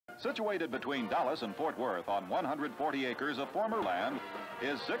Situated between Dallas and Fort Worth on 140 acres of former land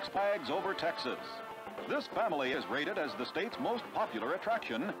is Six Flags over Texas. This family is rated as the state's most popular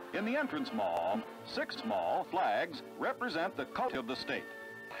attraction. In the entrance mall, 6 small flags represent the culture of the state.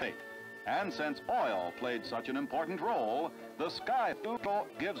 And since oil played such an important role, the sky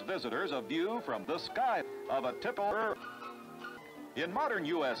gives visitors a view from the sky of a typical Earth. In modern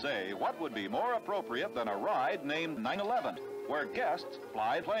USA, what would be more appropriate than a ride named 9/11, where guests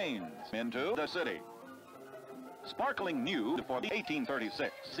fly planes into the city? Sparkling new for the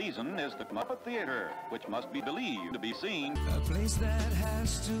 1836 season is the Muppet Theater, which must be believed to be seen. A place that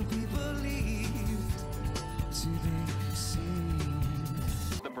has to be believed to be seen.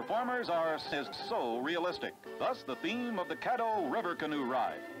 The performers are so realistic. Thus, the theme of the Caddo River Canoe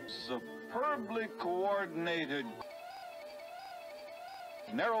Ride. Superbly coordinated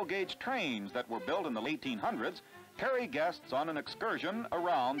narrow-gauge trains that were built in the 1800s carry guests on an excursion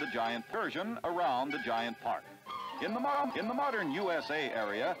around the giant park. In the modern USA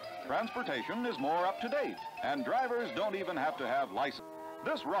area, transportation is more up-to-date, and drivers don't even have to have license.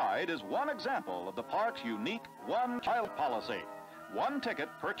 This ride is one example of the park's unique one-child policy. One ticket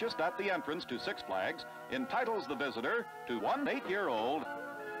purchased at the entrance to Six Flags entitles the visitor to one 8-year-old.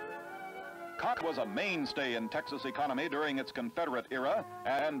 Cock was a mainstay in Texas economy during its Confederate era,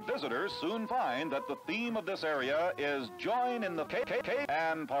 and visitors soon find that the theme of this area is join in the KKK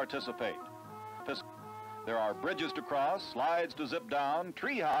and participate. There are bridges to cross, slides to zip down,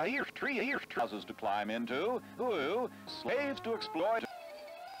 tree houses to climb into, caves to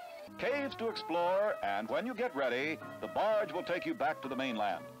explore, and when you get ready, the barge will take you back to the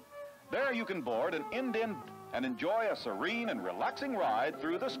mainland. There you can board an Indian and enjoy a serene and relaxing ride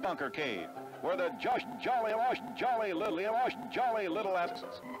through the Spunker Cave, where the jolly little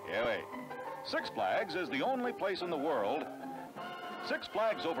assets. Six Flags is the only place in the world. Six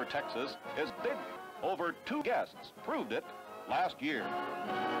Flags over Texas is big. Over 2 guests proved it last year.